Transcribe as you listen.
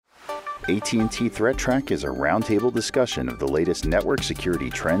AT&T Threat Track is a roundtable discussion of the latest network security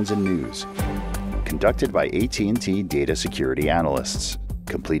trends and news, conducted by AT&T data security analysts.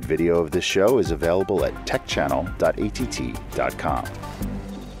 Complete video of this show is available at techchannel.att.com.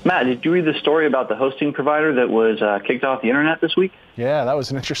 Matt, did you read the story about the hosting provider that was kicked off the internet this week? Yeah, that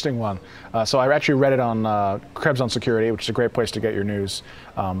was an interesting one. So I actually read it on Krebs on Security, which is a great place to get your news.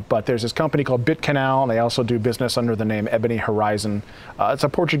 But there's this company called BitCanal, and they also do business under the name Ebony Horizon. It's a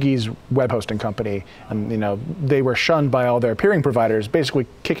Portuguese web hosting company, and they were shunned by all their peering providers, basically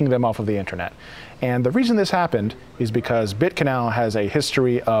kicking them off of the internet. And the reason this happened is because BitCanal has a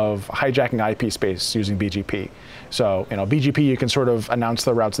history of hijacking IP space using BGP. So, BGP, you can sort of announce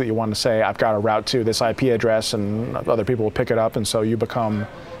the routes that you want to say. I've got a route to this IP address, and other people will pick it up, and so you become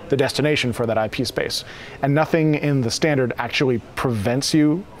the destination for that IP space. And nothing in the standard actually prevents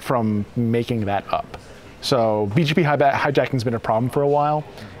you from making that up. So BGP hijacking has been a problem for a while,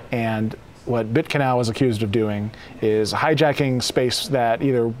 and what BitCanal was accused of doing is hijacking space that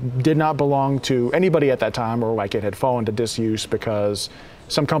either did not belong to anybody at that time, or like it had fallen to disuse because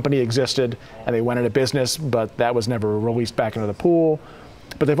some company existed and they went into business, but that was never released back into the pool.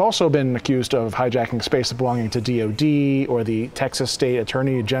 But they've also been accused of hijacking space belonging to DoD or the Texas State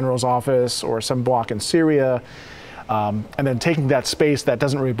Attorney General's office or some block in Syria, and then taking that space that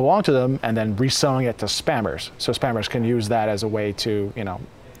doesn't really belong to them and then reselling it to spammers. So spammers can use that as a way to,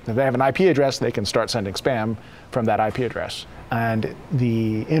 if they have an IP address, they can start sending spam from that IP address. And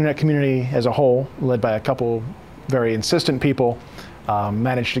the internet community as a whole, led by a couple very insistent people,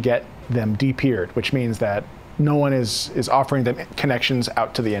 managed to get them de-peered, which means that no one is offering them connections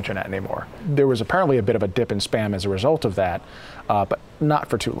out to the internet anymore. There was apparently a bit of a dip in spam as a result of that, but not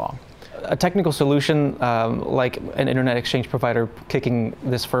for too long. A technical solution like an internet exchange provider kicking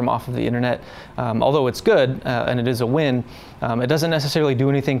this firm off of the internet, although it's good and it is a win, it doesn't necessarily do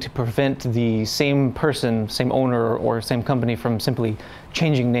anything to prevent the same person, same owner, or same company from simply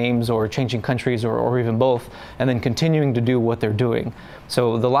changing names or changing countries or even both, and then continuing to do what they're doing.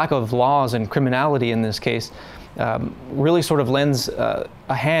 So the lack of laws and criminality in this case really sort of lends a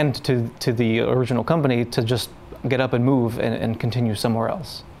hand to the original company to just get up and move and continue somewhere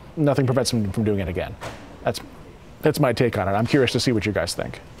else. Nothing prevents him from doing it again. That's my take on it. I'm curious to see what you guys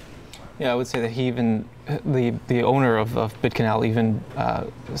think. Yeah, I would say that he even, the owner of BitCanal even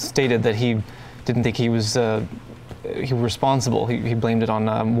stated that he didn't think he was responsible. He blamed it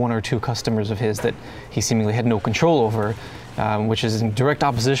on one or two customers of his that he seemingly had no control over, which is in direct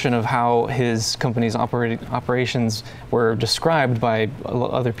opposition of how his company's operations were described by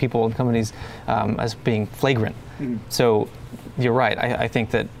other people and companies as being flagrant. Mm-hmm. So you're right. I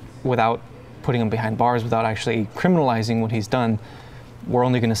think that without putting him behind bars, without actually criminalizing what he's done, we're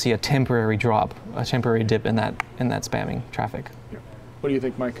only going to see a temporary drop, a temporary dip in that spamming traffic. Yeah. What do you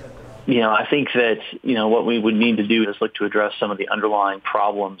think, Mike? I think that, what we would need to do is look to address some of the underlying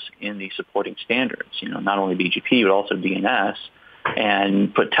problems in the supporting standards, not only BGP, but also DNS,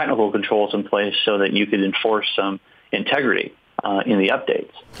 and put technical controls in place so that you could enforce some integrity in the updates.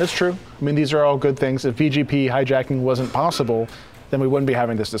 That's true. I mean, these are all good things. If BGP hijacking wasn't possible, then we wouldn't be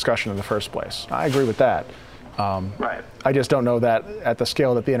having this discussion in the first place. I agree with that. Right. I just don't know that at the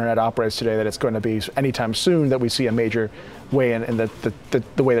scale that the internet operates today, that it's going to be anytime soon that we see a major way in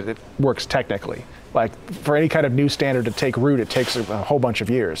the way that it works technically. Like, for any kind of new standard to take root, it takes a whole bunch of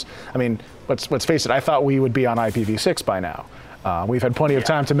years. I mean, let's face it, I thought we would be on IPv6 by now. We've had plenty of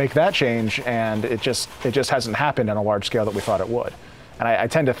time to make that change, and it just hasn't happened on a large scale that we thought it would. And I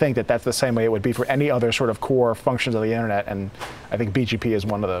tend to think that that's the same way it would be for any other sort of core functions of the internet, and I think BGP is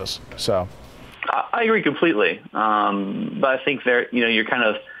one of those. So, I agree completely, but I think you're kind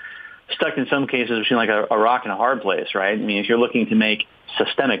of stuck in some cases between like a rock and a hard place, right? I mean, if you're looking to make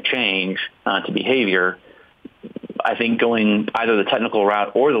systemic change to behavior, I think going either the technical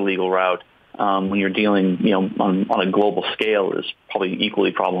route or the legal route when you're dealing, on a global scale is probably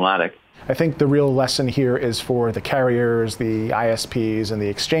equally problematic. I think the real lesson here is for the carriers, the ISPs, and the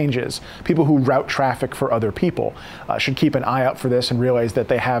exchanges. People who route traffic for other people should keep an eye out for this and realize that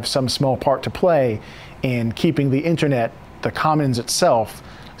they have some small part to play in keeping the internet, the commons itself,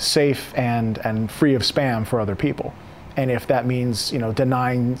 safe and free of spam for other people. And if that means,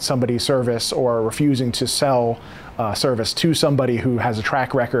 denying somebody service or refusing to sell service to somebody who has a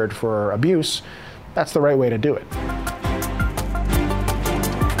track record for abuse, that's the right way to do it.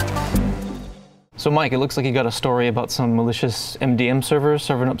 So, Mike, it looks like you got a story about some malicious MDM servers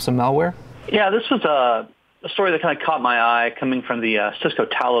serving up some malware. Yeah, this was a story that kind of caught my eye coming from the Cisco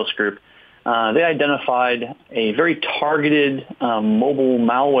Talos group. They identified a very targeted mobile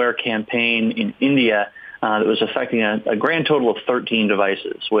malware campaign in India that was affecting a grand total of 13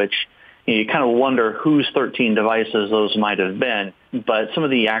 devices, which you kind of wonder whose 13 devices those might have been. But some of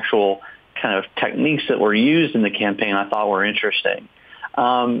the actual kind of techniques that were used in the campaign I thought were interesting.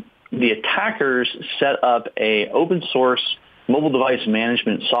 The attackers set up a open source mobile device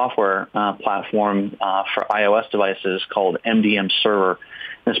management software platform for iOS devices called MDM Server.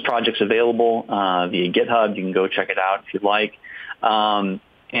 This project's available via GitHub. You can go check it out if you'd like.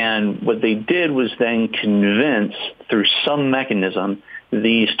 And what they did was then convince, through some mechanism,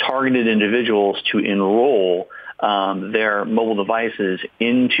 these targeted individuals to enroll their mobile devices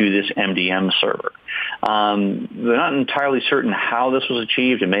into this MDM server. They're not entirely certain how this was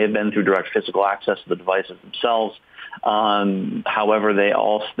achieved. It may have been through direct physical access to the devices themselves. However,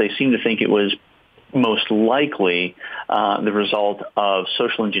 they seem to think it was most likely the result of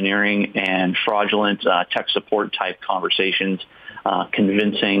social engineering and fraudulent tech support type conversations,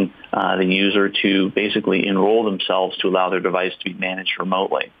 convincing the user to basically enroll themselves to allow their device to be managed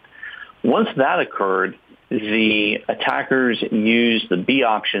remotely. Once that occurred, the attackers used the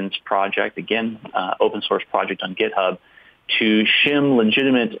B-Options project, again, open source project on GitHub, to shim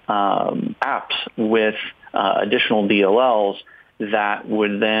legitimate apps with additional DLLs that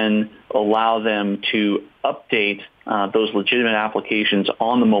would then allow them to update those legitimate applications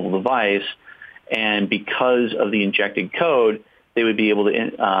on the mobile device. And because of the injected code, they would be able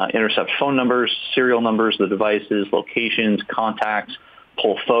to intercept phone numbers, serial numbers of the devices, locations, contacts,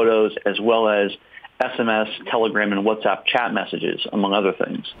 pull photos, as well as SMS, Telegram, and WhatsApp chat messages, among other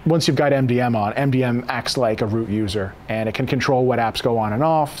things. Once you've got MDM on, MDM acts like a root user, and it can control what apps go on and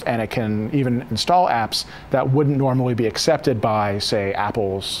off, and it can even install apps that wouldn't normally be accepted by, say,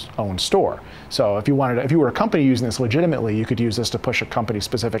 Apple's own store. So if you were a company using this legitimately, you could use this to push a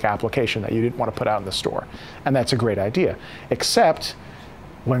company-specific application that you didn't want to put out in the store. And that's a great idea. Except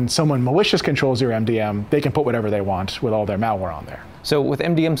when someone malicious controls your MDM, they can put whatever they want with all their malware on there. So with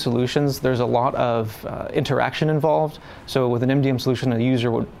MDM solutions, there's a lot of interaction involved. So with an MDM solution, a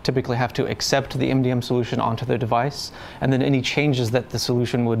user would typically have to accept the MDM solution onto their device, and then any changes that the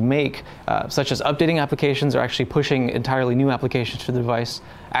solution would make, such as updating applications or actually pushing entirely new applications to the device,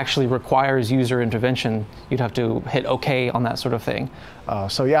 actually requires user intervention. You'd have to hit OK on that sort of thing.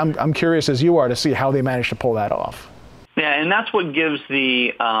 So yeah, I'm curious as you are to see how they managed to pull that off. Yeah, and that's what gives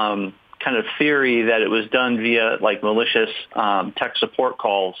the kind of theory that it was done via like malicious tech support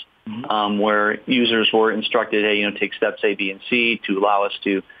calls, where users were instructed, hey, take steps A, B, and C to allow us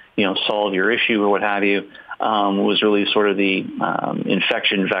to, solve your issue or what have you, was really sort of the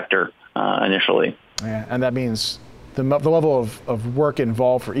infection vector initially. Yeah, and that means the level of work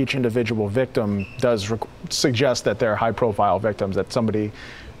involved for each individual victim does suggest that they're high-profile victims. That somebody,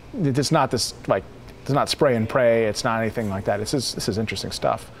 it's not this like. It's not spray and pray. It's not anything like that. This is interesting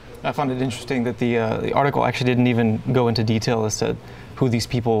stuff. I found it interesting that the article actually didn't even go into detail as to who these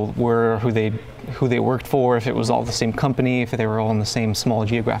people were, who they worked for, if it was all the same company, if they were all in the same small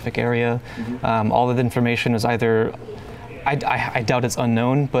geographic area. All of the information is either, I doubt it's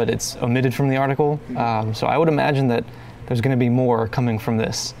unknown, but it's omitted from the article. So I would imagine that there's going to be more coming from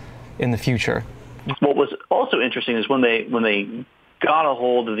this in the future. What was also interesting is when they got a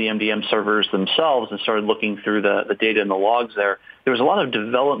hold of the MDM servers themselves and started looking through the data and the logs there was a lot of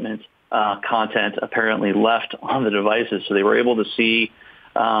development content apparently left on the devices. So they were able to see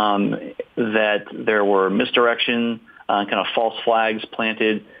that there were misdirection, kind of false flags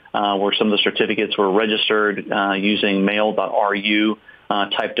planted where some of the certificates were registered using mail.ru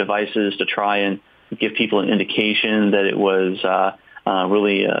type devices to try and give people an indication that it was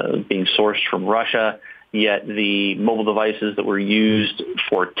really being sourced from Russia. Yet the mobile devices that were used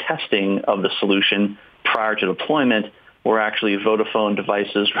for testing of the solution prior to deployment were actually Vodafone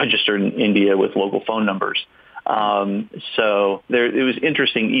devices registered in India with local phone numbers. So it was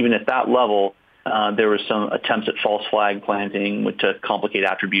interesting, even at that level, there was some attempts at false flag planting to complicate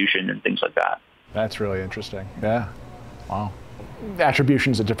attribution and things like that. That's really interesting. Yeah. Wow.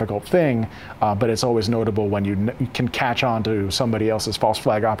 Attribution is a difficult thing, but it's always notable when you can catch on to somebody else's false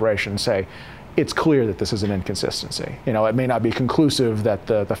flag operation and say, it's clear that this is an inconsistency. It may not be conclusive that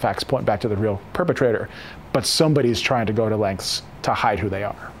the facts point back to the real perpetrator, but somebody's trying to go to lengths to hide who they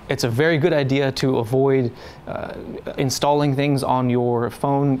are. It's a very good idea to avoid installing things on your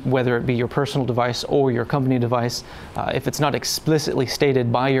phone, whether it be your personal device or your company device, if it's not explicitly stated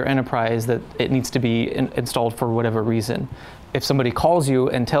by your enterprise that it needs to be installed for whatever reason. If somebody calls you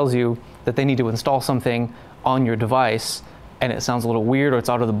and tells you that they need to install something on your device, and it sounds a little weird or it's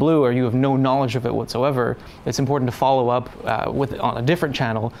out of the blue or you have no knowledge of it whatsoever, it's important to follow up on a different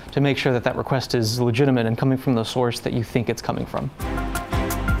channel to make sure that that request is legitimate and coming from the source that you think it's coming from.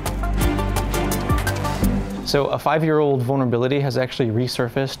 So a 5-year-old vulnerability has actually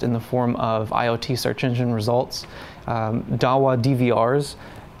resurfaced in the form of IoT search engine results. Dawa DVRs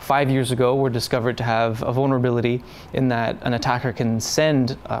 5 years ago were discovered to have a vulnerability in that an attacker can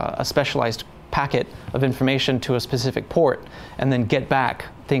send a specialized packet of information to a specific port and then get back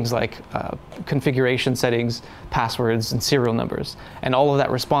things like configuration settings, passwords, and serial numbers. And all of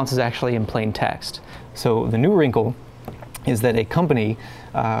that response is actually in plain text. So the new wrinkle is that a company,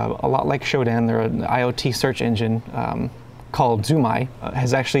 a lot like Shodan, they're an IoT search engine called Zoomai,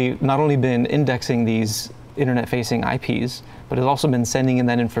 has actually not only been indexing these internet-facing IPs, but has also been sending in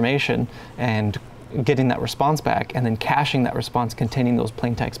that information and getting that response back and then caching that response containing those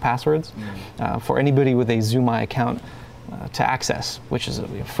plain text passwords for anybody with a Zoomai account to access, which is a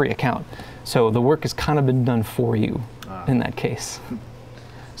free account. So the work has kind of been done for you in that case.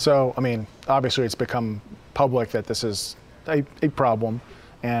 So, I mean, obviously it's become public that this is a problem,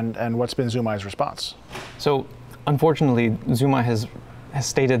 and what's been Zoomai's response? So, unfortunately, Zoomai has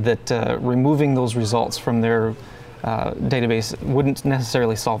stated that removing those results from their database wouldn't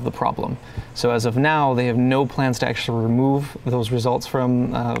necessarily solve the problem. So as of now, they have no plans to actually remove those results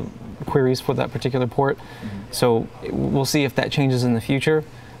from queries for that particular port. So we'll see if that changes in the future,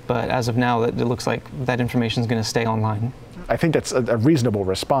 but as of now, it looks like that information is going to stay online. I think that's a reasonable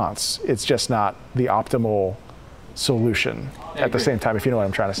response. It's just not the optimal solution at the same time, if you know what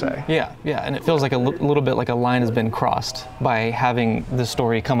I'm trying to say. Yeah, and it feels like a little bit like a line has been crossed by having the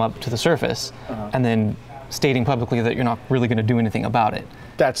story come up to the surface and then stating publicly that you're not really going to do anything about it.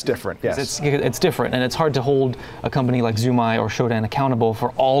 That's different, yes. It's different, and it's hard to hold a company like Zoomai or Shodan accountable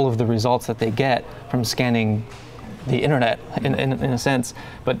for all of the results that they get from scanning the internet, in a sense.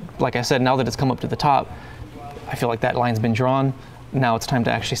 But like I said, now that it's come up to the top, I feel like that line's been drawn. Now it's time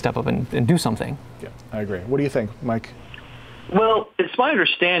to actually step up and do something. Yeah, I agree. What do you think, Mike? Well, it's my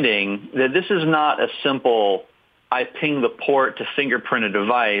understanding that this is not a simple, I ping the port to fingerprint a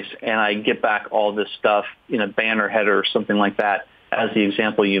device and I get back all this stuff in a banner header or something like that, as the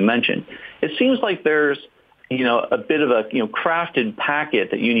example you mentioned. It seems like there's, a bit of a, crafted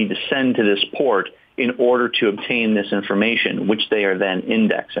packet that you need to send to this port in order to obtain this information, which they are then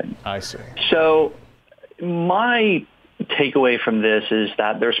indexing. I see. So my takeaway from this is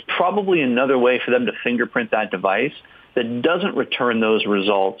that there's probably another way for them to fingerprint that device that doesn't return those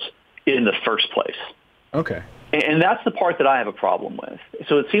results in the first place. Okay. And that's the part that I have a problem with.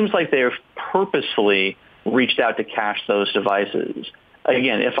 So it seems like they've purposefully reached out to cache those devices.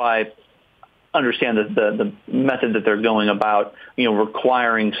 Again, if I understand the method that they're going about,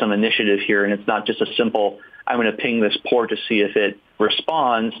 requiring some initiative here, and it's not just a simple, I'm going to ping this port to see if it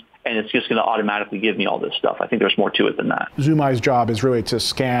responds, and it's just going to automatically give me all this stuff. I think there's more to it than that. Zoomai's job is really to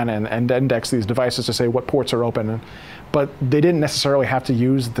scan and index these devices to say what ports are open, but they didn't necessarily have to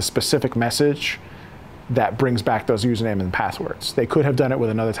use the specific message that brings back those username and passwords. They could have done it with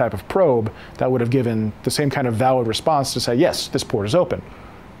another type of probe that would have given the same kind of valid response to say, yes, this port is open,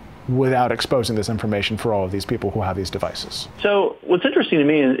 without exposing this information for all of these people who have these devices. So what's interesting to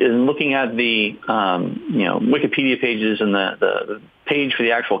me in looking at the Wikipedia pages and the page for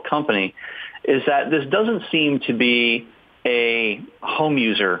the actual company is that this doesn't seem to be a home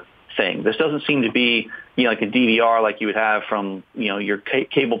user thing. This doesn't seem to be like a DVR like you would have from your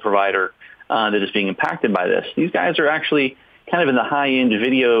cable provider that is being impacted by this. These guys are actually kind of in the high-end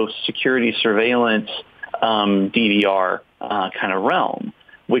video security surveillance DVR kind of realm,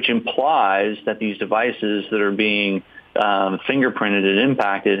 which implies that these devices that are being fingerprinted and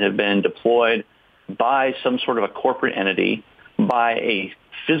impacted have been deployed by some sort of a corporate entity, by a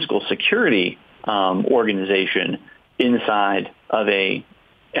physical security organization inside of a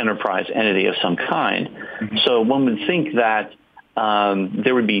enterprise entity of some kind. Mm-hmm. So one would think that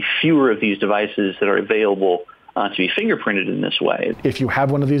there would be fewer of these devices that are available to be fingerprinted in this way. If you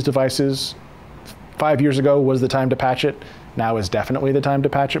have one of these devices, 5 years ago was the time to patch it. Now is definitely the time to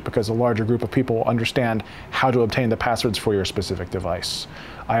patch it because a larger group of people understand how to obtain the passwords for your specific device.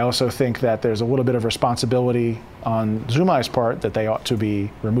 I also think that there's a little bit of responsibility on Zoomai's part that they ought to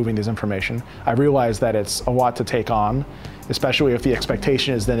be removing this information. I realize that it's a lot to take on, especially if the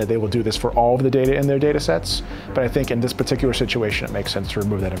expectation is then that they will do this for all of the data in their data sets. But I think in this particular situation, it makes sense to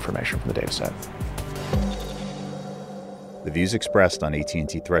remove that information from the data set. The views expressed on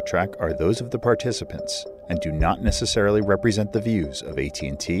AT&T Threat Track are those of the participants and do not necessarily represent the views of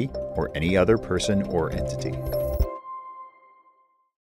AT&T or any other person or entity.